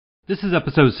This is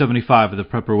episode 75 of the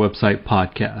Prepper Website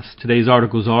podcast. Today's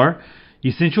articles are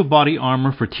Essential Body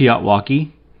Armor for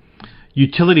TIATWAWKI,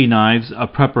 Utility Knives, a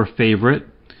Prepper Favorite,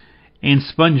 and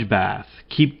Sponge Bath,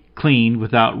 Keep Clean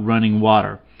Without Running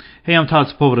Water. Hey, I'm Todd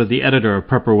Sepulveda, the editor of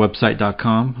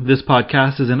PrepperWebsite.com. This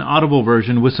podcast is an audible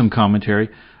version with some commentary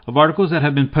of articles that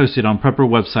have been posted on Prepper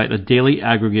Website, a daily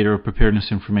aggregator of preparedness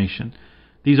information.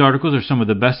 These articles are some of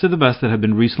the best that have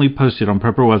been recently posted on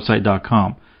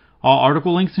PrepperWebsite.com. All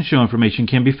article links and show information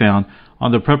can be found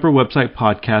on the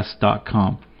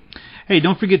PrepperWebsitePodcast.com. Hey,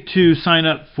 don't forget to sign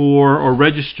up for or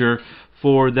register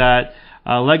for that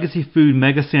Legacy Food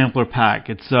Mega Sampler Pack.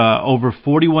 It's over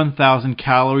 41,000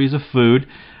 calories of food.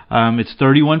 It's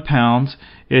 31 pounds.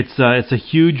 It's a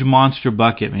huge monster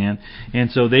bucket, man.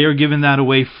 And so they are giving that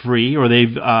away free, or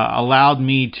they've allowed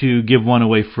me to give one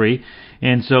away free.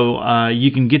 And so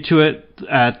you can get to it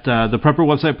at the Prepper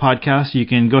Website podcast. You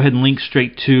can go ahead and link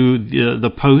straight to the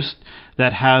post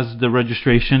that has the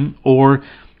registration, or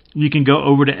you can go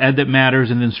over to Ed That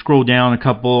Matters and then scroll down a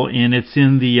couple, and it's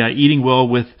in the Eating Well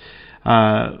Win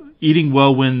the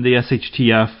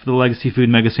SHTF, the Legacy Food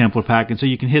Mega Sampler Pack. And so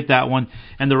you can hit that one,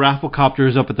 and the raffle copter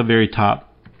is up at the very top.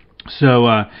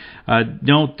 So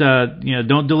don't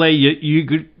delay.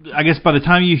 I guess by the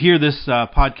time you hear this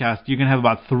podcast, you're gonna have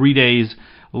about 3 days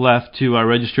left to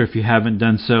register if you haven't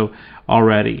done so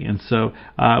already. And so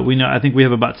I think we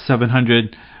have about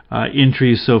 700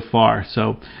 entries so far.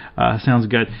 So sounds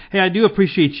good. Hey, I do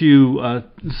appreciate you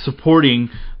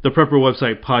supporting the Prepper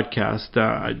Website podcast.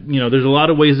 There's a lot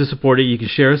of ways to support it. You can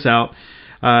share us out,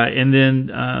 and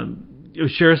then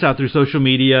share us out through social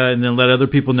media, and then let other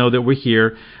people know that we're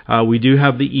here. We do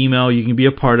have the email you can be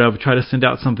a part of. Try to send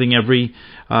out something every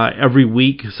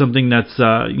week, something that's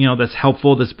that's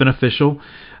helpful, that's beneficial,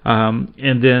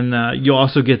 and then you'll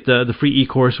also get the free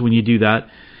e-course when you do that.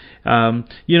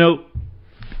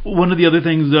 One of the other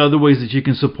ways that you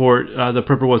can support the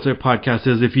Prepper Website podcast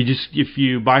is if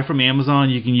you buy from Amazon,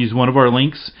 you can use one of our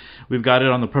links. We've got it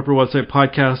on the Prepper Website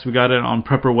podcast. We got it on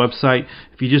Prepper Website.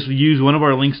 If you just use one of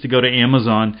our links to go to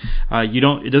Amazon,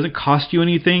 it doesn't cost you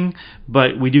anything,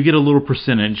 but we do get a little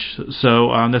percentage.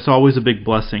 So that's always a big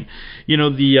blessing.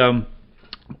 Let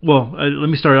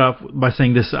me start off by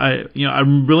saying this.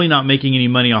 I'm really not making any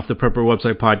money off the Prepper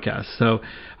Website podcast, so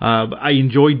I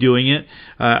enjoy doing it.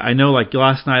 I know, like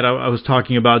last night, I was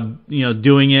talking about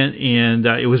doing it, and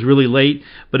it was really late.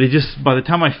 But it just, by the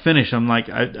time I finish, I'm like,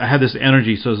 I have this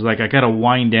energy, so it's like I gotta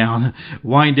wind down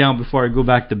before I go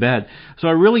back to bed. So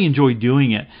I really enjoy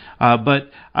doing it, but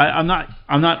I'm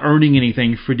not earning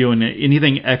anything for doing it,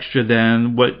 anything extra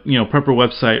than what Prepper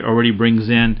Website already brings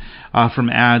in from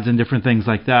ads and different things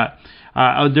like that.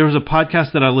 There was a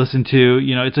podcast that I listened to.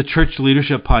 It's a church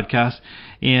leadership podcast,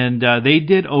 and they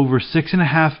did over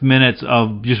 6.5 minutes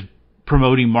of just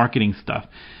promoting marketing stuff.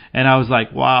 And I was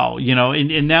like, wow,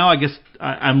 and now I guess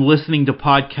I'm listening to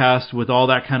podcasts with all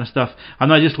that kind of stuff. I'm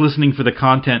not just listening for the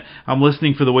content. I'm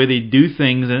listening for the way they do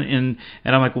things. And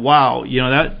I'm like, wow,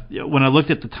 that when I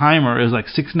looked at the timer, it was like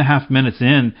 6.5 minutes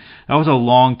in. That was a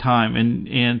long time.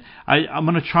 And I'm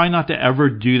going to try not to ever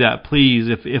do that. Please,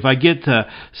 if I get to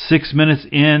 6 minutes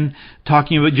in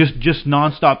talking about just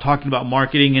nonstop talking about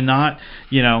marketing and not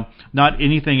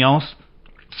anything else,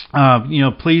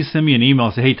 please send me an email.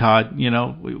 Say, hey, Todd,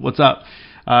 what's up?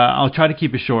 I'll try to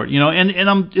keep it short, and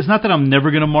it's not that I'm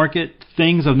never going to market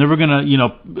things. I'm never going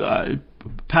to,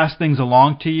 pass things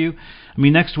along to you. I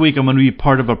mean, next week I'm going to be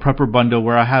part of a Prepper bundle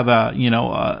where I have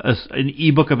an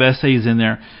ebook of essays in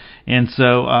there. And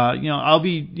so, I'll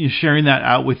be sharing that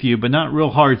out with you, but not real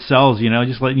hard sells,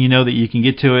 just letting you know that you can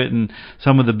get to it and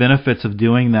some of the benefits of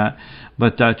doing that.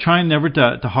 But trying never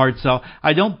to hard sell.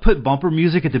 I don't put bumper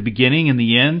music at the beginning and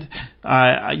the end.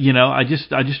 I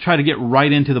just try to get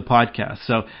right into the podcast.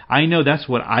 So I know that's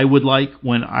what I would like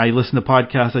when I listen to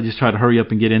podcasts. I just try to hurry up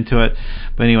and get into it.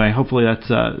 But anyway, hopefully that's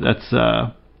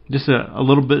just a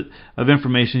little bit of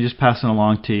information just passing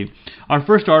along to you. Our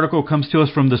first article comes to us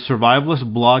from the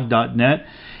survivalistblog.net,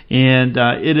 and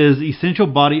it is Essential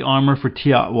Body Armor for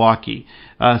TIATWAWKI.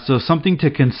 So something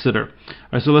to consider. All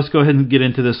right, so let's go ahead and get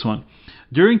into this one.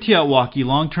 During TIATWAWKI,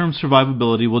 long-term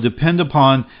survivability will depend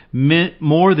upon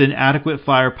more than adequate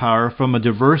firepower from a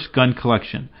diverse gun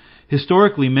collection.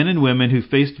 Historically, men and women who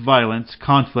faced violence,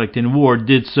 conflict, and war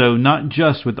did so not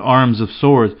just with arms of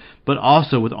swords, but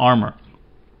also with armor.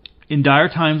 In dire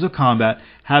times of combat,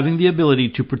 having the ability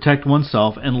to protect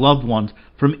oneself and loved ones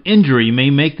from injury may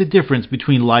make the difference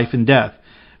between life and death.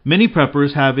 Many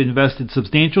preppers have invested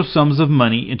substantial sums of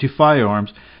money into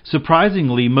firearms.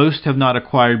 Surprisingly, most have not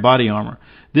acquired body armor.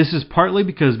 This is partly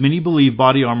because many believe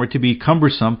body armor to be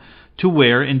cumbersome to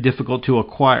wear and difficult to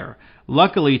acquire.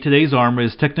 Luckily, today's armor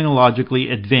is technologically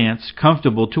advanced,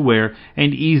 comfortable to wear,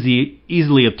 and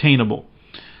easily obtainable.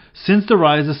 Since the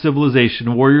rise of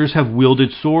civilization, warriors have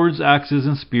wielded swords, axes,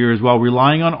 and spears while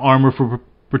relying on armor for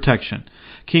protection.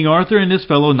 King Arthur and his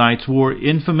fellow knights wore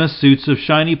infamous suits of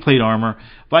shiny plate armor.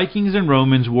 Vikings and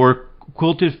Romans wore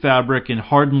quilted fabric and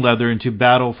hardened leather into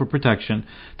battle for protection.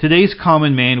 Today's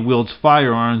common man wields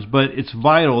firearms, but it's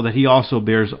vital that he also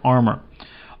bears armor.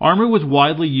 Armor was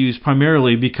widely used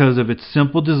primarily because of its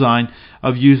simple design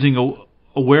of using a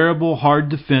wearable,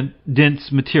 hard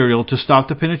dense material to stop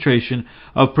the penetration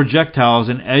of projectiles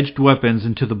and edged weapons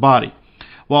into the body,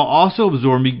 while also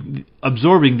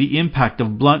absorbing the impact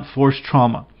of blunt force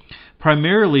trauma.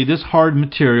 Primarily, this hard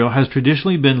material has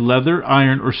traditionally been leather,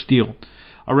 iron, or steel.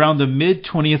 Around the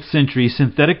mid-20th century,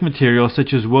 synthetic materials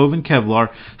such as woven Kevlar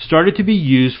started to be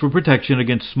used for protection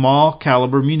against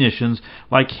small-caliber munitions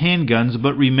like handguns,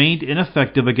 but remained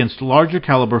ineffective against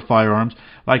larger-caliber firearms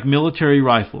like military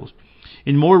rifles.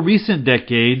 In more recent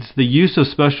decades, the use of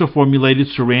special formulated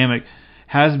ceramic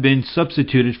has been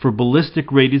substituted for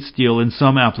ballistic-rated steel in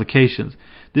some applications.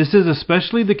 This is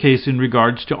especially the case in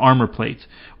regards to armor plates,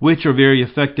 which are very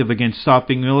effective against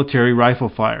stopping military rifle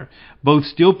fire. Both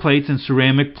steel plates and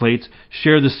ceramic plates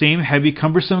share the same heavy,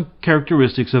 cumbersome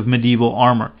characteristics of medieval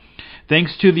armor.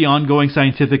 Thanks to the ongoing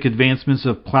scientific advancements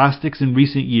of plastics in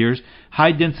recent years,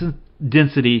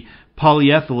 high-density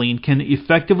polyethylene can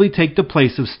effectively take the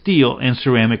place of steel and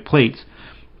ceramic plates.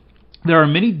 There are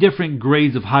many different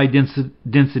grades of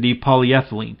high-density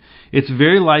polyethylene. It's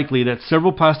very likely that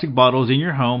several plastic bottles in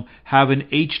your home have an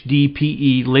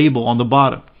HDPE label on the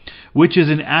bottom, which is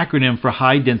an acronym for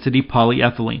high-density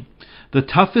polyethylene. The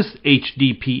toughest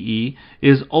HDPE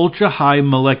is ultra-high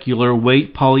molecular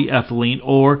weight polyethylene,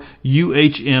 or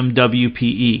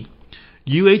UHMWPE.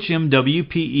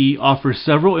 UHMWPE offers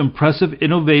several impressive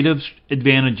innovative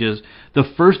advantages, the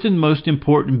first and most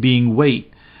important being weight.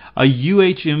 A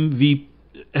UHMWPE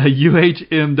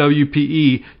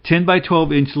 10 by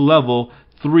 12 inch level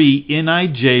 3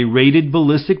 NIJ rated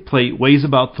ballistic plate weighs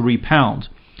about 3 pounds.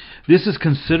 This is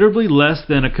considerably less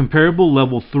than a comparable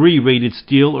level 3 rated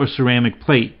steel or ceramic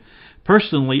plate.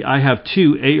 Personally, I have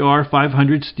two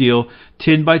AR-500 steel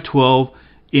 10 by 12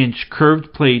 inch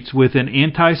curved plates with an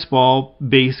anti-spall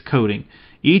base coating.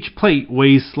 Each plate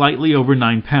weighs slightly over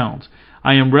 9 pounds.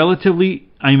 I am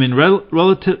in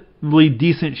relatively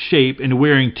decent shape, and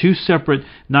wearing two separate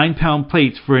 9-pound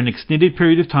plates for an extended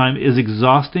period of time is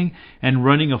exhausting, and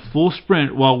running a full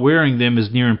sprint while wearing them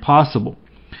is near impossible.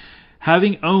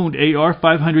 Having owned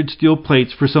AR-500 steel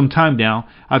plates for some time now,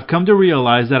 I've come to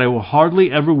realize that I will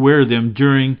hardly ever wear them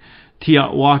during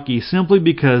Tiahuaki simply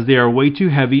because they are way too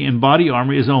heavy and body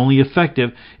armor is only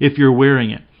effective if you're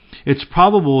wearing it. It's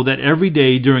probable that every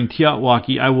day during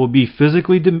Tiahuaki I will be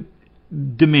physically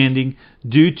demanding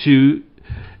due to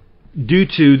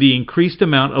the increased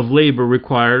amount of labor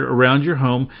required around your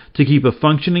home to keep a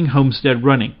functioning homestead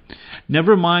running.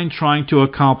 Never mind trying to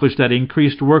accomplish that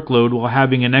increased workload while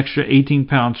having an extra 18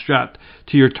 pounds strapped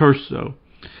to your torso.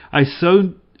 I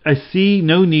see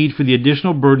no need for the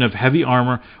additional burden of heavy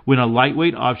armor when a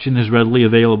lightweight option is readily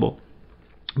available.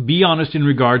 Be honest in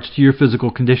regards to your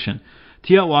physical condition.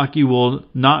 Tiahuaki will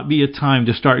not be a time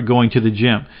to start going to the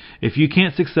gym. If you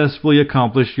can't successfully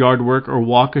accomplish yard work or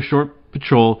walk a short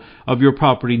patrol of your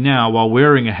property now while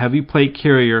wearing a heavy plate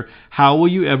carrier, how will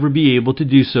you ever be able to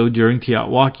do so during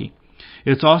Tiahuaki?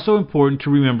 It's also important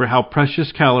to remember how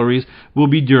precious calories will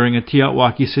be during a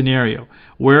Tiahuaki scenario.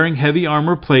 Wearing heavy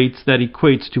armor plates that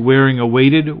equates to wearing a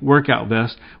weighted workout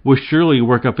vest will surely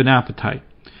work up an appetite.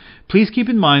 Please keep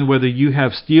in mind whether you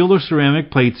have steel or ceramic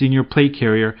plates in your plate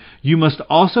carrier, you must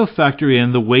also factor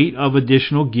in the weight of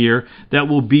additional gear that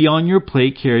will be on your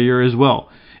plate carrier as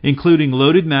well, including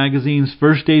loaded magazines,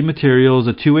 first aid materials,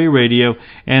 a two-way radio,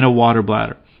 and a water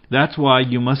bladder. That's why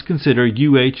you must consider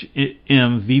UHMWPE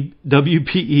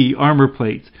armor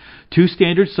plates. Two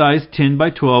standard size 10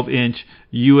 by 12 inch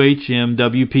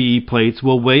UHMWPE plates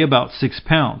will weigh about 6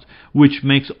 pounds, which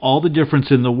makes all the difference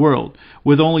in the world.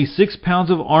 With only 6 pounds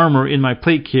of armor in my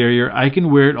plate carrier, I can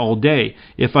wear it all day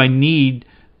if I need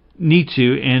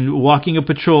to, and walking a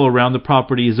patrol around the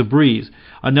property is a breeze.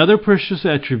 Another precious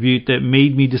attribute that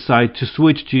made me decide to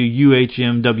switch to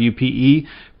UHMWPE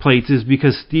plates is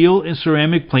because steel and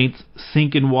ceramic plates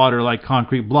sink in water like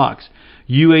concrete blocks.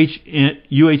 UHMWPE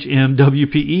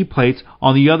plates,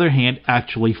 on the other hand,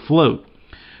 actually float.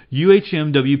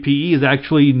 UHMWPE is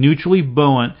actually neutrally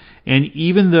buoyant, and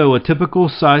even though a typical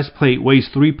size plate weighs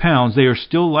 3 pounds, they are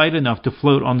still light enough to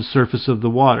float on the surface of the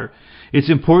water. It's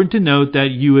important to note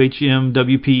that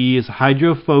UHMWPE is a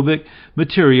hydrophobic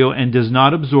material and does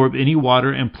not absorb any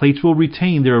water, and plates will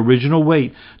retain their original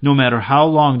weight no matter how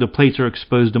long the plates are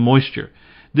exposed to moisture.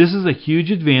 This is a huge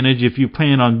advantage if you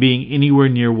plan on being anywhere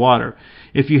near water.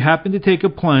 If you happen to take a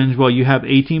plunge while you have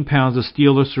 18 pounds of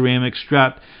steel or ceramic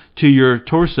strapped to your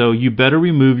torso, you better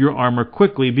remove your armor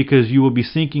quickly because you will be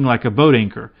sinking like a boat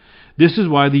anchor. This is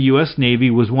why the U.S. Navy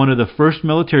was one of the first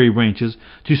military branches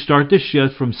to start the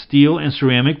shift from steel and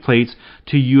ceramic plates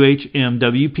to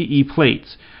UHMWPE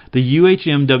plates. The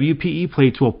UHMWPE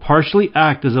plates will partially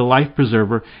act as a life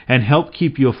preserver and help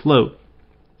keep you afloat.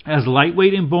 As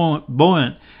lightweight and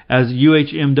buoyant as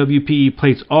UHMWPE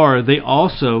plates are, they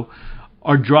also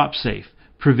are drop safe,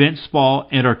 prevent spall,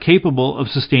 and are capable of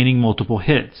sustaining multiple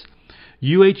hits.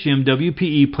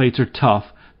 UHMWPE plates are tough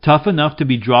enough to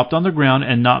be dropped on the ground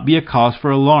and not be a cause for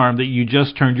alarm that you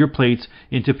just turned your plates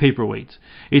into paperweights.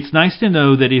 It's nice to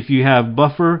know that if you have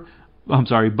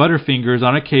butterfingers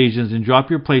on occasions and drop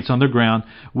your plates on the ground,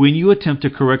 when you attempt to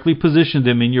correctly position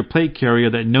them in your plate carrier,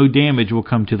 that no damage will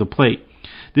come to the plate.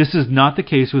 This is not the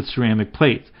case with ceramic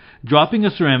plates. Dropping a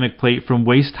ceramic plate from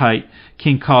waist height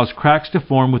can cause cracks to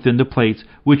form within the plates,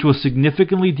 which will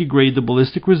significantly degrade the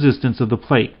ballistic resistance of the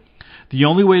plate. The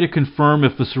only way to confirm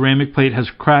if the ceramic plate has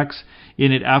cracks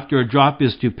in it after a drop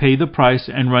is to pay the price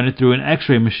and run it through an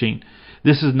X-ray machine.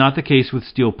 This is not the case with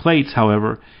steel plates,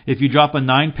 however. If you drop a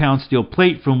 9-pound steel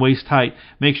plate from waist height,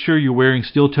 make sure you're wearing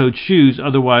steel-toed shoes,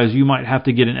 otherwise you might have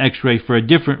to get an X-ray for a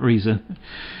different reason.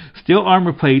 Steel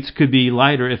armor plates could be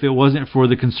lighter if it wasn't for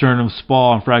the concern of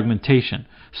spall and fragmentation.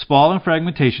 Spall and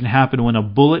fragmentation happen when a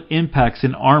bullet impacts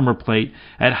an armor plate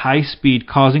at high speed,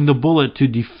 causing the bullet to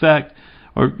deflect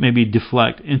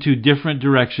into different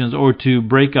directions or to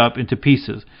break up into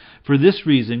pieces. For this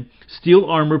reason, steel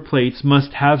armor plates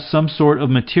must have some sort of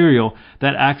material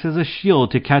that acts as a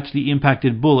shield to catch the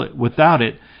impacted bullet. Without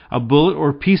it, a bullet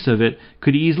or piece of it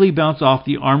could easily bounce off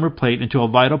the armor plate into a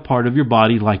vital part of your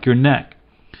body like your neck.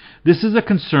 This is a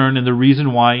concern and the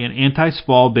reason why an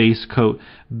anti-spall base coat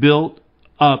built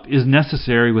up is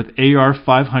necessary with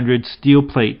AR-500 steel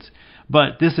plates.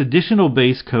 But this additional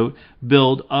base coat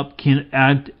build up can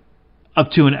add up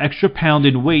to an extra pound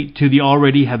in weight to the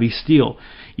already heavy steel.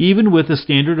 Even with a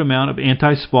standard amount of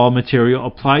anti-spall material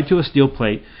applied to a steel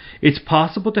plate, it's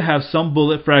possible to have some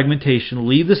bullet fragmentation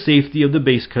leave the safety of the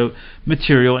base coat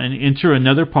material and enter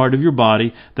another part of your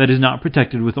body that is not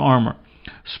protected with armor.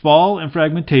 Spall and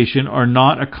fragmentation are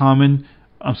not a concern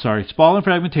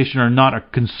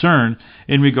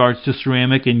in regards to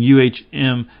ceramic and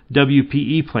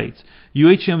UHMWPE plates.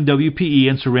 UHMWPE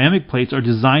and ceramic plates are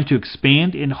designed to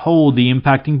expand and hold the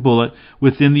impacting bullet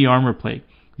within the armor plate.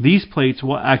 These plates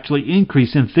will actually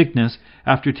increase in thickness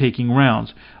after taking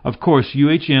rounds. Of course,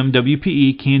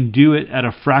 UHMWPE can do it at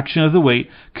a fraction of the weight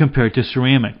compared to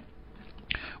ceramic.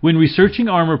 When researching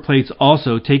armor plates,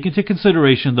 also take into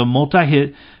consideration the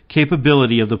multi-hit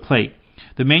capability of the plate.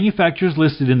 The manufacturers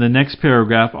listed in the next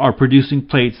paragraph are producing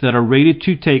plates that are rated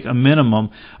to take a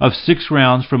minimum of 6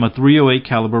 rounds from a .308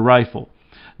 caliber rifle.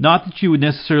 Not that you would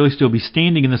necessarily still be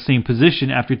standing in the same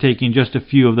position after taking just a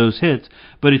few of those hits,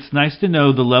 but it's nice to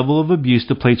know the level of abuse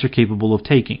the plates are capable of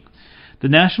taking. The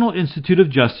National Institute of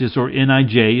Justice, or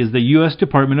NIJ, is the U.S.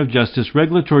 Department of Justice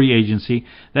regulatory agency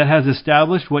that has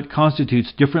established what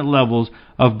constitutes different levels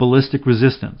of ballistic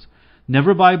resistance.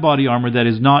 Never buy body armor that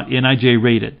is not NIJ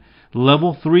rated.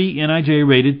 Level 3 NIJ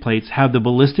rated plates have the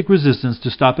ballistic resistance to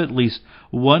stop at least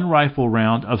one rifle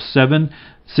round of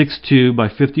 7.62 by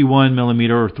 51 mm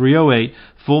or .308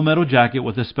 full metal jacket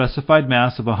with a specified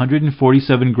mass of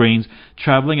 147 grains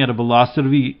traveling at a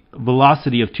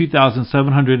velocity of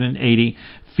 2,780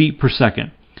 feet per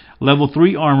second. Level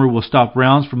 3 armor will stop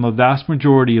rounds from a vast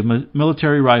majority of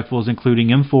military rifles, including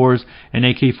M4s and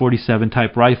AK-47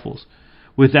 type rifles.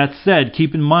 With that said,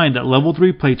 keep in mind that level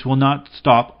 3 plates will not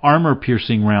stop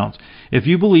armor-piercing rounds. If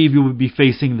you believe you would be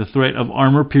facing the threat of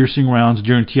armor-piercing rounds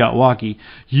during Tiatwaki,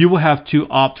 you will have to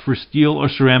opt for steel or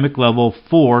ceramic level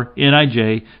 4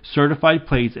 NIJ certified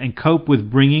plates and cope with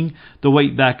bringing the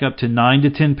weight back up to 9 to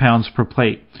 10 pounds per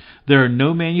plate. There are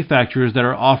no manufacturers that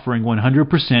are offering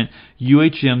 100%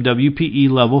 UHMWPE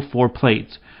level 4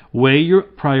 plates. Weigh your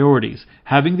priorities.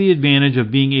 Having the advantage of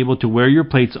being able to wear your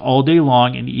plates all day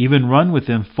long and even run with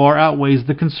them far outweighs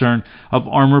the concern of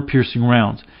armor-piercing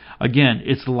rounds. Again,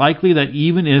 it's likely that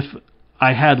even if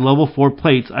I had level 4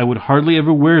 plates, I would hardly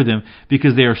ever wear them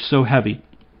because they are so heavy.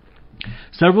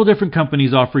 Several different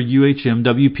companies offer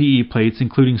UHMWPE plates,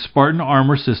 including Spartan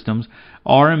Armor Systems,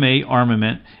 RMA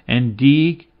Armament, and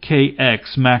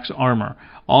DKX Max Armor,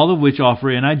 all of which offer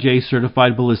NIJ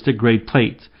certified ballistic grade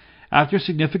plates. After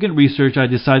significant research, I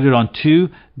decided on 2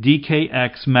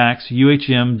 DKX Max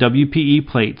UHM WPE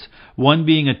plates, one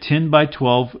being a 10 by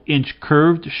 12 inch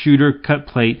curved shooter cut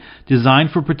plate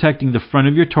designed for protecting the front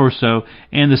of your torso,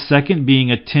 and the second being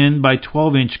a 10 by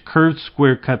 12 inch curved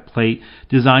square cut plate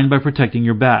designed by protecting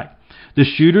your back. The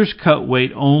shooter's cut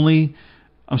weighs only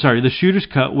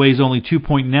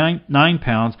 2.9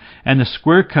 pounds, and the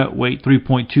square cut weight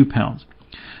 3.2 pounds.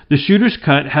 The shooter's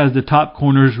cut has the top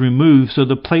corners removed so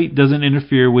the plate doesn't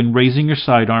interfere when raising your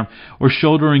sidearm or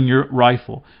shouldering your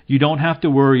rifle. You don't have to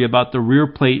worry about the rear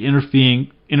plate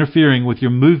interfering with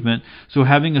your movement, so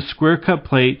having a square cut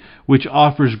plate which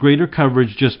offers greater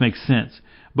coverage just makes sense.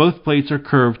 Both plates are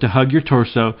curved to hug your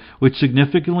torso, which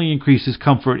significantly increases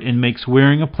comfort and makes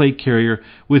wearing a plate carrier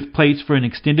with plates for an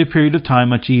extended period of time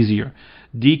much easier.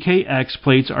 DKX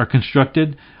plates are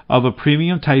constructed of a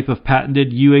premium type of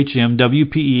patented UHM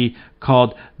WPE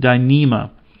called Dyneema.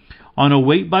 On a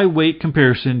weight-by-weight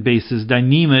comparison basis,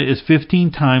 Dyneema is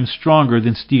 15 times stronger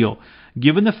than steel.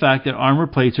 Given the fact that armor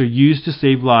plates are used to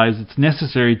save lives, it's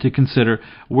necessary to consider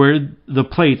where the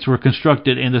plates were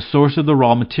constructed and the source of the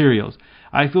raw materials.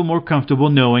 I feel more comfortable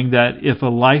knowing that if a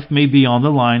life may be on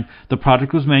the line, the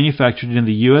product was manufactured in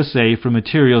the USA from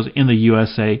materials in the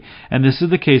USA, and this is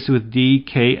the case with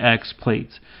DKX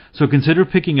plates. So consider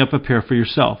picking up a pair for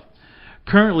yourself.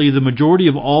 Currently, the majority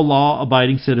of all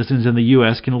law-abiding citizens in the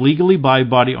U.S. can legally buy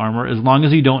body armor as long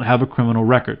as you don't have a criminal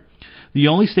record. The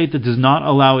only state that does not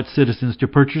allow its citizens to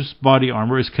purchase body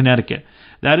armor is Connecticut.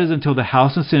 That is until the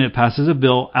House and Senate passes a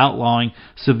bill outlawing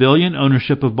civilian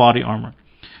ownership of body armor.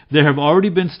 There have already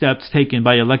been steps taken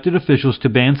by elected officials to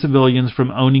ban civilians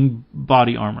from owning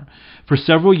body armor. For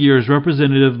several years,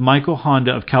 Representative Michael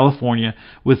Honda of California,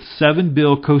 with 7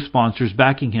 bill co-sponsors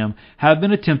backing him, have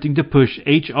been attempting to push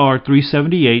H.R.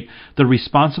 378, the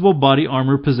Responsible Body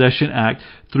Armor Possession Act,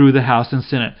 through the House and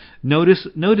Senate. Notice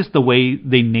the way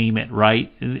they name it,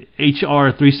 right?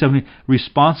 H.R. 370,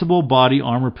 Responsible Body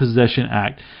Armor Possession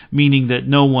Act, meaning that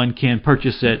no one can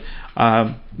purchase it,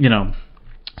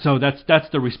 So that's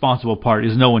the responsible part,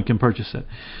 is no one can purchase it.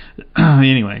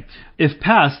 Anyway, if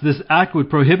passed, this act would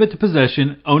prohibit the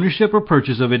possession, ownership, or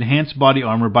purchase of enhanced body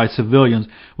armor by civilians,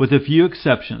 with a few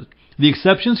exceptions. The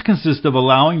exceptions consist of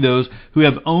allowing those who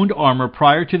have owned armor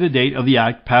prior to the date of the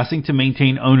act passing to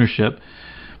maintain ownership,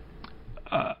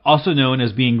 also known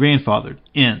as being grandfathered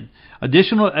in.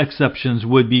 Additional exceptions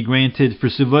would be granted for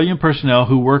civilian personnel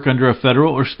who work under a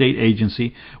federal or state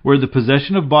agency where the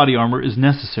possession of body armor is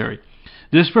necessary.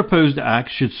 This proposed act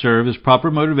should serve as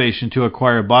proper motivation to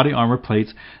acquire body armor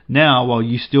plates now while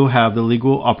you still have the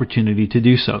legal opportunity to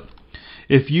do so.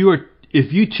 If you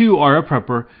too are a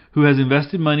prepper who has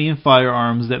invested money in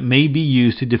firearms that may be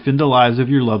used to defend the lives of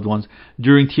your loved ones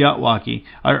during TIATWAWKI,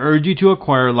 I urge you to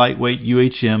acquire lightweight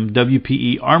UHM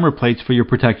WPE armor plates for your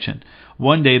protection.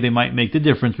 One day they might make the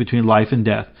difference between life and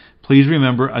death. Please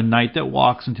remember, a knight that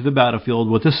walks into the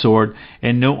battlefield with a sword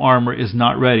and no armor is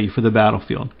not ready for the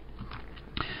battlefield.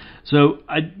 So,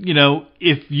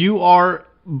 if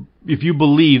you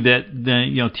believe that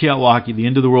TIATWAWKI, the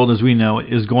end of the world as we know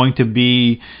it, is going to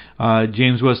be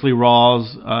James Wesley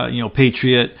Rawls,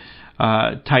 patriot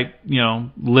type,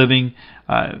 living,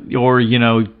 or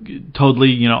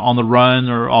totally, on the run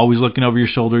or always looking over your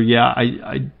shoulder,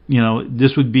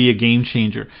 this would be a game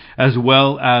changer, as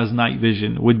well as night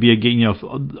vision would be a game,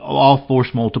 all force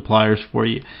multipliers for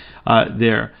you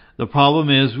there. The problem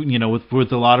is,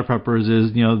 with a lot of preppers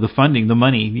is, the funding, the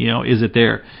money, is it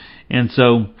there? And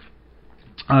so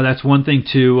that's one thing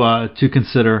to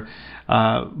consider.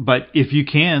 But if you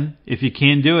can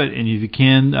do it, and if you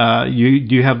can, you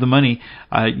do have the money,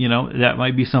 that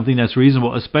might be something that's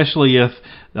reasonable, especially if,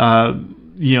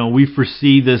 we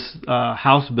foresee this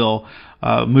House bill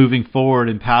moving forward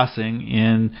and passing,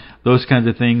 and those kinds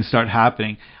of things start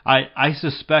happening. I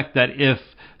suspect that if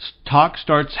talk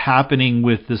starts happening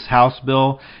with this House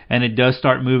bill and it does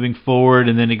start moving forward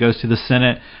and then it goes to the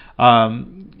Senate,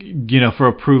 for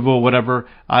approval, whatever,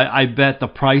 I bet the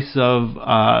price of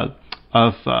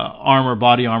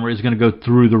body armor is going to go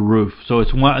through the roof. So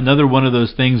it's another one of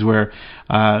those things where,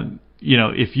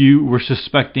 if you were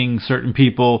suspecting certain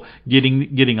people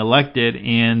getting elected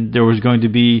and there was going to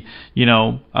be,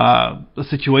 a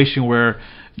situation where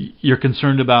you're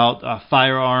concerned about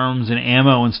firearms and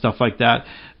ammo and stuff like that.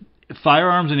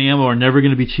 Firearms and ammo are never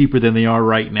going to be cheaper than they are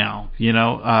right now,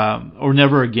 or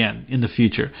never again in the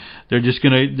future. They're just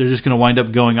gonna wind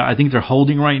up going. I think they're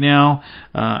holding right now.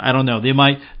 I don't know.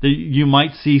 You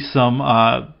might see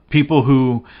some people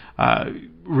who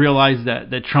realize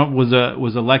that Trump was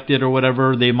elected or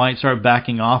whatever. They might start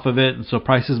backing off of it, and so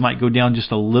prices might go down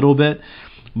just a little bit.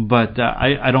 but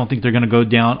I don't think they're going to go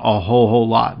down a whole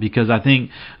lot, because I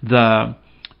think the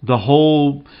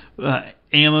whole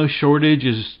ammo shortage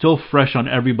is still fresh on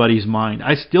everybody's mind.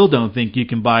 I still don't think you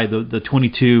can buy the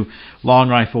 22 long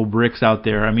rifle bricks out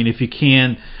there. I mean, if you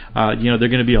can, they're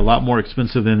going to be a lot more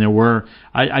expensive than there were.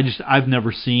 I've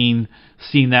never seen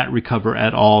that recover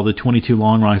at all, the 22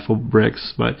 long rifle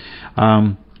bricks. But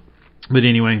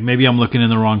anyway, maybe I'm looking in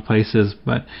the wrong places.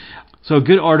 But so a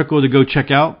good article to go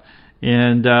check out,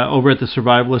 and over at the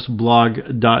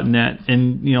survivalistblog.net.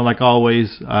 And like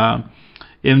always,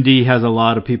 MD has a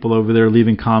lot of people over there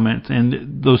leaving comments,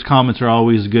 and those comments are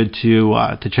always good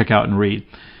to check out and read.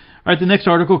 All right, the next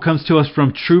article comes to us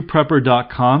from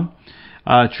TruePrepper.com.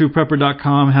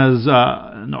 TruePrepper.com has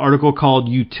an article called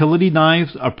 "Utility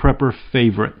Knives, a Prepper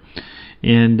Favorite,"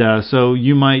 and so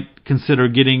you might consider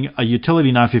getting a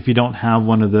utility knife if you don't have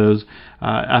one of those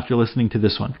after listening to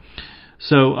this one.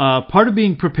 So part of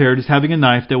being prepared is having a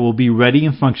knife that will be ready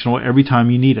and functional every time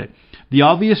you need it. The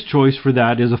obvious choice for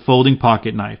that is a folding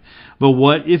pocket knife. But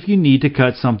what if you need to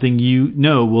cut something you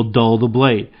know will dull the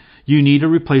blade? You need a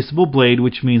replaceable blade,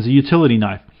 which means a utility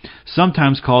knife,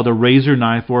 sometimes called a razor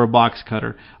knife or a box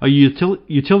cutter. A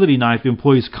utility knife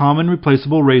employs common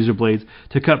replaceable razor blades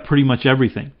to cut pretty much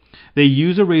everything. They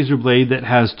use a razor blade that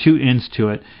has two ends to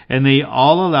it, and they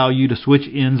all allow you to switch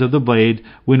ends of the blade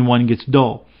when one gets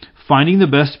dull. Finding the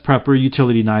best prepper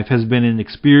utility knife has been an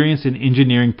experience in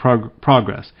engineering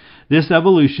progress. This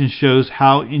evolution shows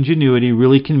how ingenuity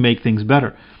really can make things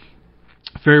better.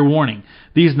 Fair warning,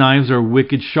 these knives are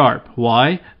wicked sharp.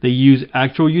 Why? They use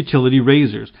actual utility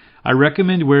razors. I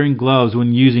recommend wearing gloves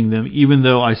when using them, even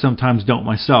though I sometimes don't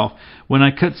myself. When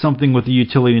I cut something with a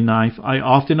utility knife, I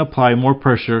often apply more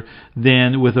pressure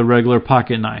than with a regular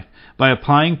pocket knife. By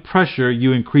applying pressure,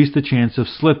 you increase the chance of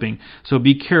slipping, so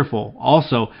be careful.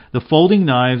 Also, the folding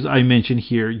knives I mentioned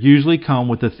here usually come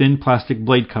with a thin plastic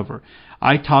blade cover.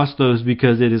 I toss those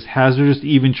because it is hazardous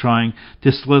even trying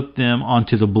to slip them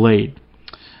onto the blade.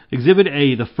 Exhibit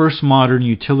A, the first modern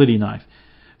utility knife.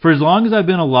 For as long as I've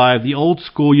been alive, the old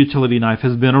school utility knife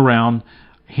has been around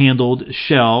handled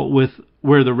shell with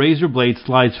where the razor blade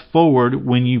slides forward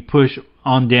when you push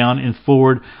on down and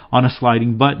forward on a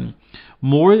sliding button.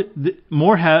 Most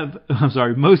have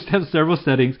several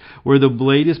settings where the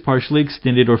blade is partially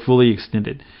extended or fully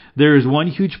extended. There is one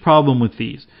huge problem with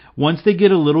these. Once they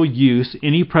get a little use,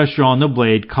 any pressure on the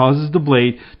blade causes the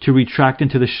blade to retract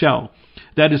into the shell.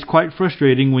 That is quite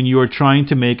frustrating when you are trying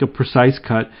to make a precise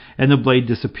cut and the blade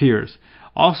disappears.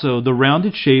 Also, the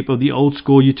rounded shape of the old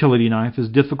school utility knife is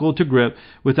difficult to grip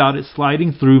without it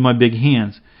sliding through my big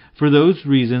hands. For those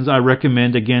reasons, I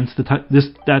recommend against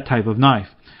that type of knife.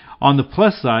 On the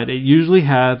plus side, it usually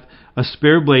have a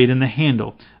spare blade in the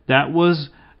handle. That was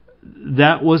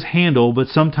handle, but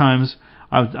sometimes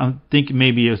I think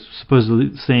maybe it's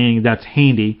supposedly saying that's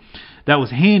handy. That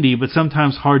was handy, but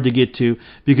sometimes hard to get to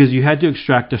because you had to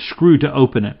extract a screw to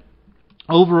open it.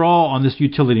 Overall, on this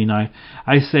utility knife,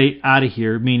 I say out of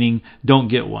here, meaning don't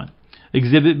get one.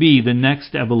 Exhibit B, the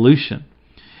next evolution.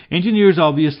 Engineers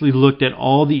obviously looked at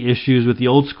all the issues with the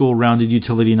old school rounded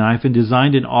utility knife and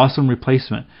designed an awesome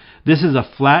replacement. This is a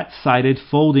flat-sided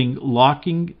folding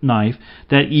locking knife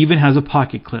that even has a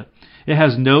pocket clip. It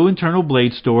has no internal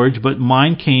blade storage, but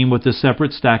mine came with a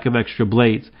separate stack of extra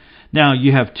blades. Now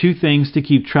you have two things to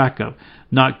keep track of.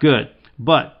 Not good.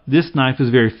 But this knife is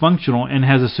very functional and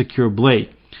has a secure blade.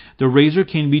 The razor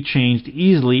can be changed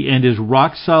easily and is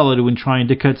rock solid when trying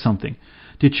to cut something.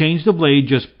 To change the blade,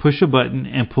 just push a button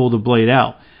and pull the blade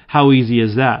out. How easy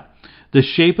is that? The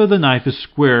shape of the knife is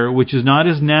square, which is not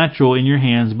as natural in your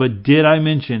hands, but did I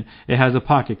mention it has a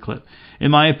pocket clip?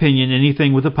 In my opinion,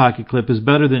 anything with a pocket clip is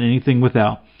better than anything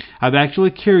without. I've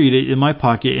actually carried it in my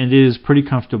pocket and it is pretty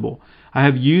comfortable. I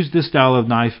have used this style of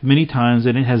knife many times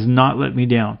and it has not let me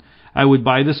down. I would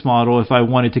buy this model if I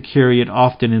wanted to carry it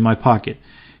often in my pocket.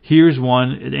 Here's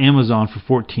one at Amazon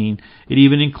for $14. It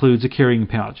even includes a carrying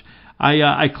pouch.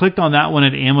 I clicked on that one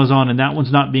at Amazon, and that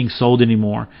one's not being sold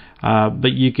anymore.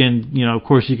 But you can, of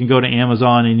course, you can go to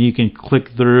Amazon and you can click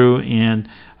through and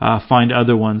find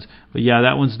other ones. But yeah,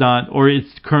 that one's not, or it's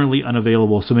currently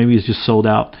unavailable, so maybe it's just sold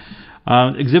out.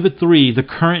 Exhibit 3, the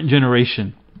current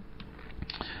generation.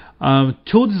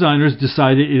 Tool designers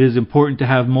decided it is important to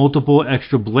have multiple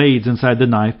extra blades inside the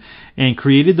knife and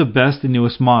created the best and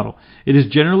newest model. It is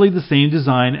generally the same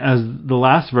design as the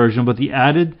last version, but they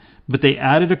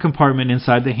added a compartment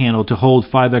inside the handle to hold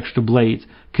 5 extra blades.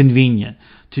 Convenient.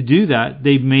 To do that,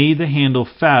 they made the handle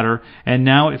fatter, and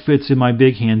now it fits in my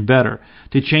big hand better.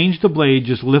 To change the blade,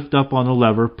 just lift up on the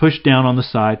lever, push down on the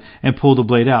side, and pull the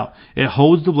blade out. It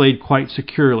holds the blade quite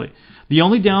securely. The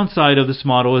only downside of this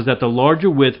model is that the larger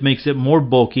width makes it more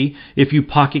bulky if you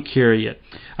pocket carry it.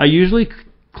 I usually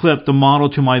clip the model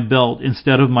to my belt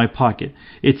instead of my pocket.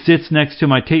 It sits next to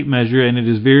my tape measure and it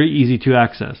is very easy to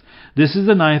access. This is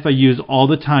a knife I use all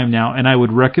the time now, and I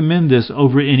would recommend this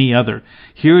over any other.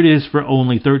 Here it is for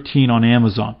only $13 on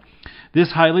Amazon.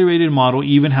 This highly rated model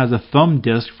even has a thumb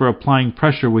disc for applying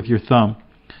pressure with your thumb.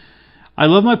 I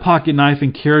love my pocket knife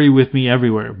and carry with me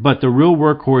everywhere, but the real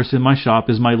workhorse in my shop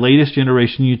is my latest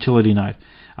generation utility knife.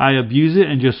 I abuse it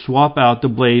and just swap out the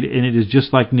blade and it is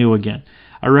just like new again.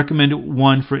 I recommend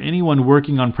one for anyone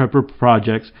working on prepper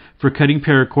projects, for cutting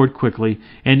paracord quickly,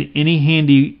 and any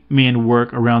handyman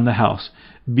work around the house.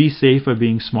 Be safe by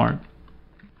being smart.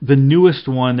 The newest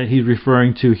one that he's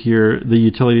referring to here, the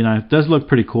utility knife, does look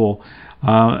pretty cool.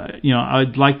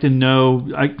 I'd like to know.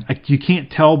 You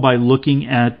can't tell by looking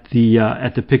at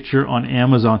the picture on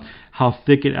Amazon how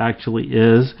thick it actually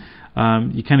is.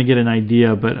 You kind of get an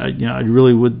idea, but I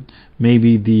really would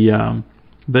maybe the.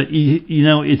 But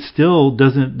it still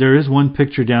doesn't. There is one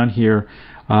picture down here.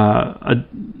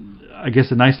 I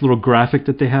guess a nice little graphic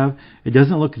that they have. It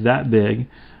doesn't look that big,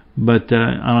 but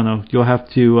I don't know. You'll have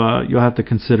to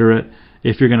consider it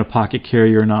if you're going to pocket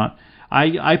carry or not.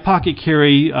 I pocket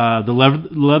carry the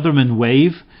Leatherman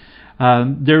Wave.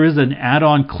 There is an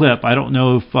add-on clip. I don't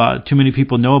know if too many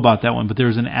people know about that one, but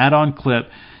there's an add-on clip.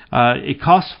 It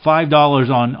costs $5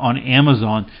 on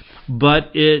Amazon,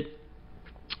 but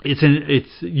it's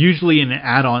usually an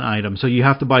add-on item, so you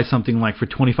have to buy something like for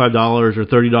 $25 or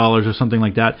 $30 or something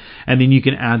like that, and then you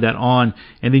can add that on,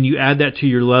 and then you add that to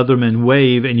your Leatherman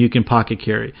Wave, and you can pocket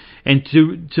carry. And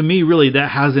to me, really,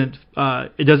 that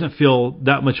it doesn't feel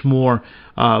that much more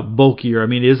bulkier. I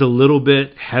mean, it is a little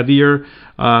bit heavier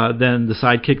than the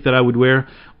Sidekick that I would wear,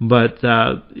 but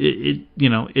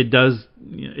it does.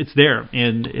 It's there,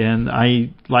 and I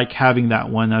like having that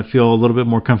one. I feel a little bit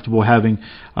more comfortable having,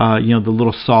 the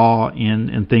little saw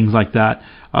and things like that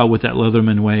with that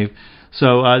Leatherman Wave.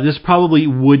 So this probably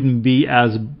wouldn't be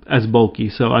as bulky.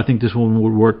 So I think this one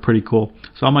would work pretty cool.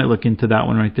 So I might look into that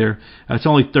one right there. It's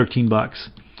only $13.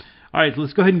 All right,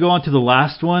 let's go ahead and go on to the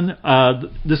last one.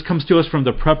 This comes to us from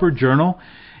the Prepper Journal,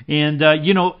 and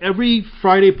every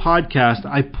Friday podcast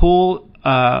I pull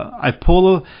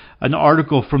an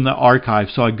article from the archive.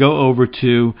 So I go over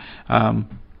to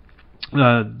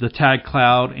the Tag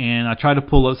Cloud and I try to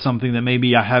pull out something that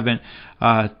maybe I haven't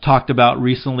talked about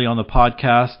recently on the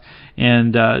podcast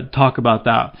and talk about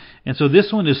that. And so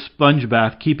this one is Sponge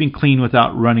Bath, keeping clean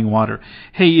without running water.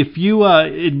 Hey, if you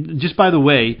just by the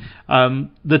way,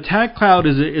 the Tag Cloud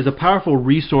is a powerful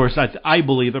resource, I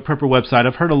believe, at Prepper website.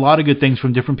 I've heard a lot of good things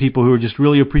from different people who are just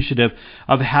really appreciative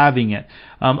of having it.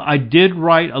 I did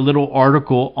write a little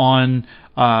article on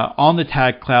the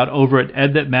Tag Cloud over at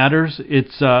Ed That Matters.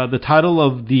 It's the title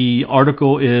of the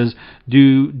article is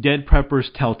 "Do Dead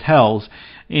Preppers Tell Tales?"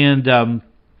 And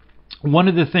one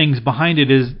of the things behind it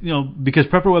is, because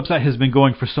Prepper website has been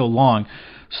going for so long,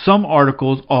 some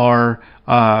articles are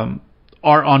on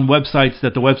websites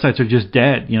that the websites are just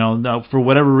dead. For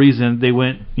whatever reason, they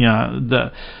went,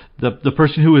 the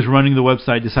person who was running the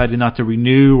website decided not to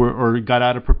renew or got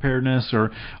out of preparedness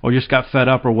or just got fed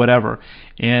up or whatever.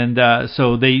 And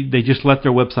so they just let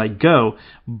their website go.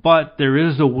 But there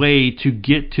is a way to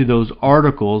get to those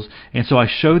articles. And so I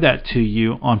show that to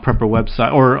you on Prepper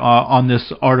website or on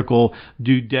this article,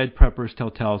 Do Dead Preppers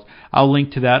Tell Tales? I'll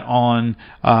link to that on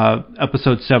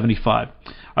episode 75.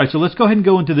 All right, so let's go ahead and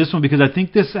go into this one because I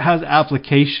think this has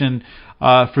application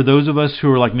for those of us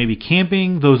who are like maybe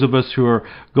camping, those of us who are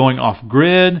going off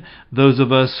grid, those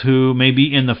of us who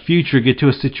maybe in the future get to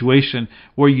a situation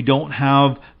where you don't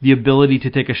have the ability to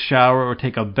take a shower or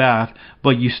take a bath,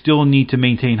 but you still need to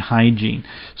maintain hygiene.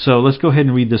 So let's go ahead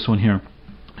and read this one here.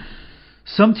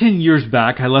 Some 10 years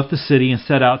back, I left the city and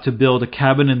set out to build a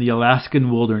cabin in the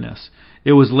Alaskan wilderness.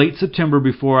 It was late September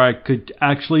before I could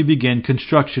actually begin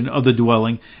construction of the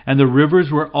dwelling, and the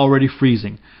rivers were already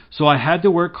freezing, so I had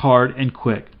to work hard and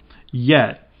quick.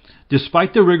 Yet,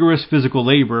 despite the rigorous physical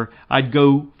labor, I'd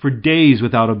go for days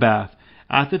without a bath.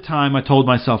 At the time, I told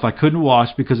myself I couldn't wash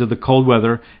because of the cold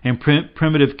weather and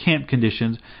primitive camp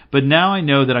conditions, but now I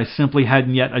know that I simply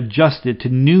hadn't yet adjusted to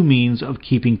new means of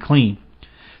keeping clean.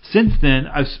 Since then,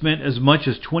 I've spent as much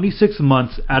as 26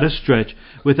 months at a stretch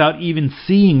without even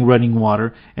seeing running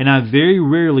water, and I've very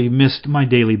rarely missed my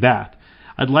daily bath.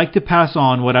 I'd like to pass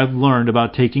on what I've learned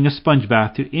about taking a sponge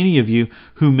bath to any of you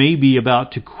who may be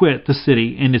about to quit the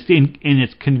city and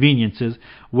its conveniences,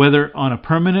 whether on a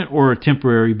permanent or a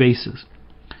temporary basis.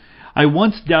 I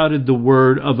once doubted the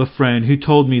word of a friend who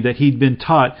told me that he'd been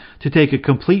taught to take a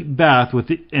complete bath with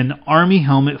an army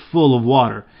helmet full of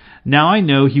water. Now I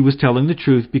know he was telling the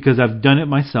truth because I've done it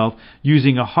myself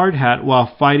using a hard hat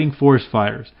while fighting forest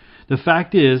fires. The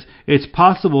fact is, it's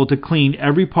possible to clean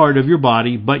every part of your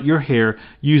body but your hair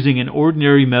using an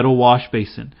ordinary metal wash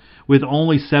basin with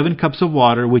only 7 cups of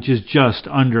water, which is just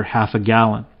under half a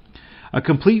gallon. A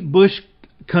complete bush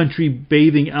country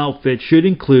bathing outfit should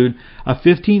include a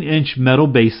 15-inch metal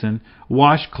basin,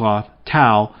 washcloth,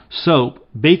 towel, soap,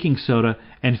 baking soda,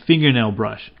 and fingernail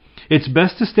brush. It's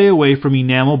best to stay away from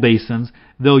enamel basins.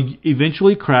 They'll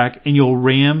eventually crack and you'll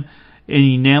ram an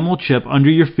enamel chip under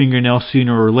your fingernail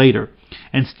sooner or later.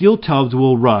 And steel tubs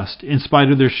will rust in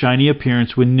spite of their shiny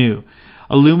appearance when new.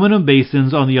 Aluminum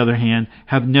basins, on the other hand,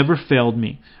 have never failed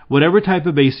me. Whatever type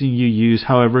of basin you use,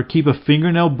 however, keep a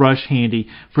fingernail brush handy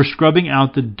for scrubbing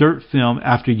out the dirt film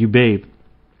after you bathe.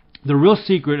 The real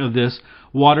secret of this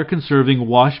water-conserving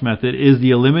wash method is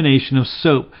the elimination of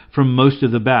soap from most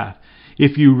of the bath.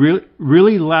 If you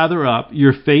really lather up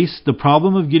your face the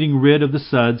problem of getting rid of the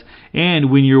suds,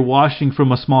 and when you're washing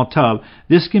from a small tub,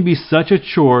 this can be such a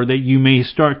chore that you may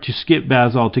start to skip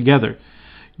baths altogether.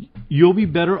 You'll be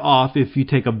better off if you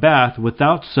take a bath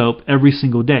without soap every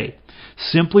single day.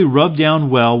 Simply rub down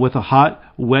well with a hot,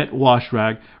 wet wash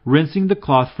rag, rinsing the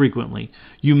cloth frequently.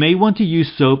 You may want to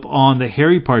use soap on the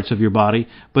hairy parts of your body,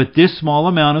 but this small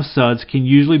amount of suds can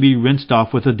usually be rinsed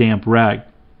off with a damp rag.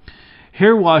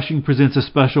 Hair washing presents a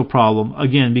special problem,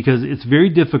 again, because it's very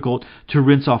difficult to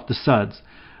rinse off the suds.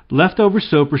 Leftover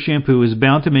soap or shampoo is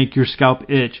bound to make your scalp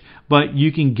itch, but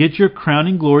you can get your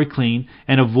crowning glory clean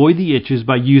and avoid the itches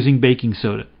by using baking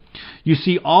soda. You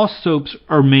see, all soaps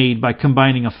are made by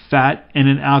combining a fat and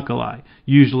an alkali,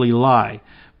 usually lye.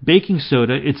 Baking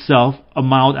soda itself, a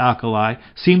mild alkali,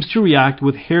 seems to react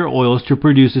with hair oils to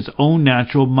produce its own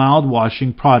natural mild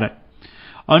washing product.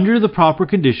 Under the proper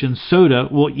conditions, soda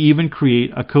will even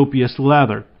create a copious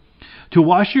lather. To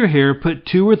wash your hair, put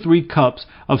 2 or 3 cups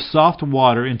of soft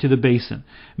water into the basin.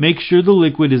 Make sure the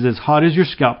liquid is as hot as your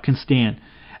scalp can stand.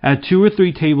 Add 2 or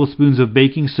 3 tablespoons of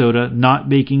baking soda, not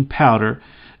baking powder.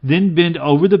 Then bend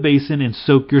over the basin and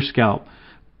soak your scalp.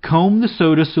 Comb the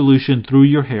soda solution through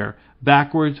your hair,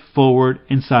 backwards, forward,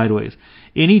 and sideways.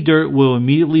 Any dirt will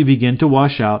immediately begin to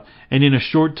wash out, and in a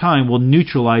short time will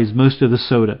neutralize most of the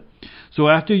soda. So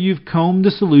after you've combed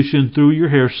the solution through your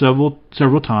hair several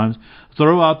times,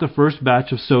 throw out the first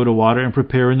batch of soda water and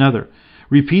prepare another.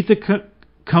 Repeat the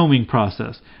combing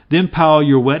process. Then pile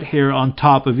your wet hair on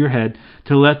top of your head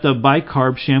to let the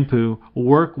bicarb shampoo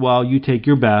work while you take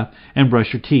your bath and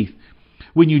brush your teeth.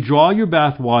 When you draw your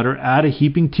bath water, add a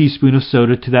heaping teaspoon of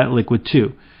soda to that liquid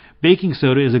too. Baking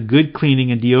soda is a good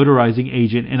cleaning and deodorizing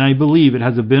agent, and I believe it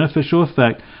has a beneficial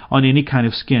effect on any kind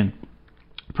of skin.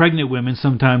 Pregnant women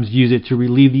sometimes use it to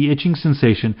relieve the itching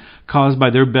sensation caused by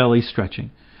their belly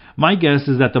stretching. My guess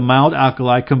is that the mild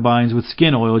alkali combines with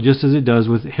skin oil just as it does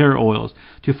with hair oils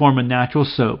to form a natural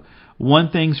soap. One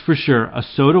thing's for sure, a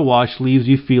soda wash leaves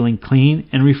you feeling clean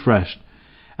and refreshed.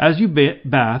 As you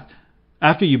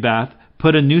after you bath,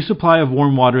 put a new supply of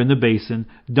warm water in the basin,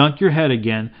 dunk your head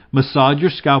again, massage your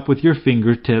scalp with your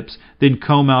fingertips, then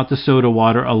comb out the soda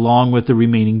water along with the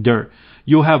remaining dirt.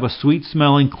 You'll have a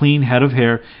sweet-smelling, clean head of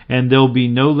hair, and there'll be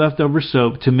no leftover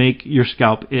soap to make your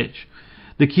scalp itch.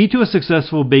 The key to a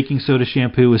successful baking soda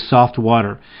shampoo is soft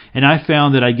water, and I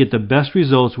found that I get the best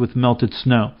results with melted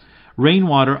snow.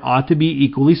 Rainwater ought to be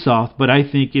equally soft, but I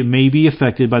think it may be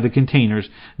affected by the containers,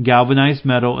 galvanized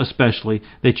metal especially,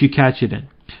 that you catch it in.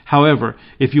 However,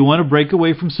 if you want to break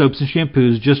away from soaps and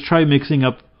shampoos, just try mixing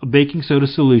up a baking soda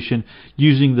solution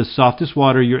using the softest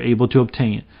water you're able to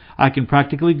obtain. I can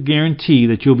practically guarantee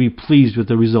that you'll be pleased with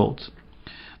the results.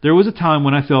 There was a time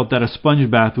when I felt that a sponge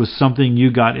bath was something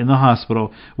you got in the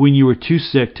hospital when you were too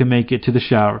sick to make it to the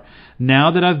shower.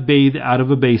 Now that I've bathed out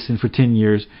of a basin for 10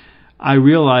 years, I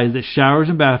realize that showers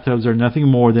and bathtubs are nothing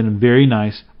more than very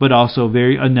nice, but also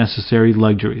very unnecessary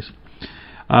luxuries.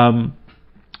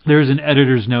 There's an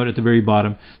editor's note at the very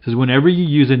bottom. It says, whenever you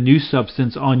use a new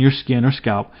substance on your skin or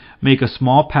scalp, make a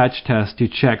small patch test to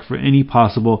check for any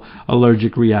possible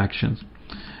allergic reactions.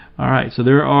 All right, so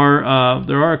there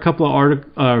are a couple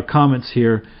of comments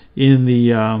here in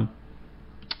the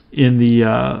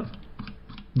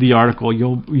article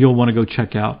you'll want to go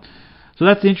check out. So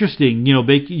that's interesting,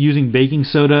 using baking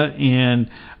soda and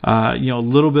a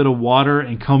little bit of water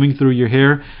and combing through your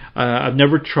hair. I've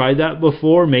never tried that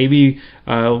before. Maybe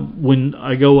when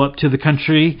I go up to the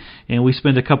country and we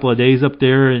spend a couple of days up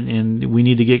there and we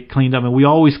need to get cleaned up, and we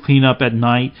always clean up at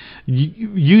night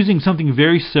using something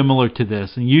very similar to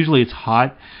this. And usually it's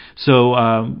hot, so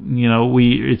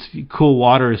it's cool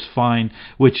water is fine.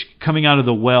 Which coming out of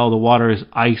the well, the water is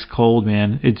ice cold,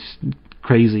 man. It's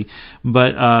crazy,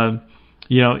 but.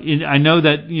 I know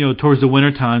that towards the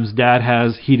winter times, Dad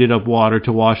has heated up water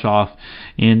to wash off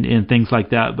and things like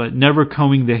that, but never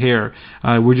combing the hair.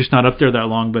 We're just not up there that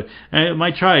long, but I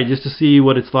might try it just to see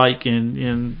what it's like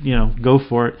and go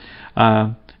for it.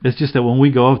 It's just that when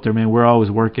we go up there, man, we're always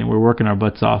working. We're working our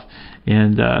butts off.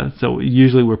 And so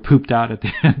usually we're pooped out at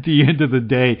the end of the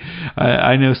day.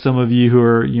 I know some of you who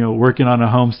are, working on a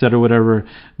homestead or whatever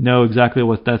know exactly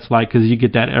what that's like, because you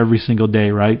get that every single day,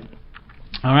 right?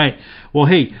 All right. Well,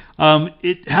 hey,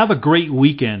 have a great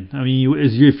weekend. I mean,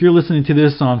 if you're listening to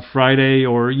this on Friday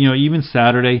or, even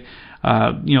Saturday,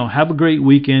 have a great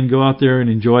weekend. Go out there and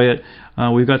enjoy it.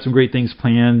 We've got some great things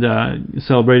planned,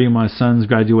 celebrating my son's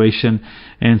graduation,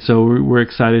 and so we're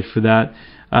excited for that.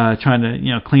 Trying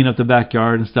to clean up the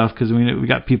backyard and stuff, because we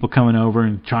got people coming over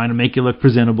and trying to make it look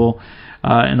presentable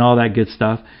and all that good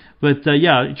stuff. But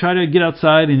try to get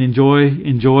outside and enjoy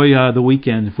the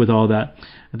weekend with all that.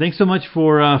 And thanks so much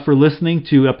for listening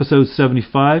to episode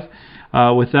 75.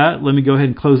 With that, let me go ahead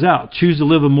and close out. Choose to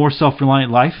live a more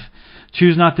self-reliant life.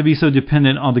 Choose not to be so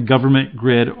dependent on the government,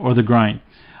 grid, or the grind.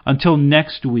 Until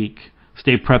next week,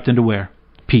 stay prepped and aware.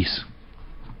 Peace.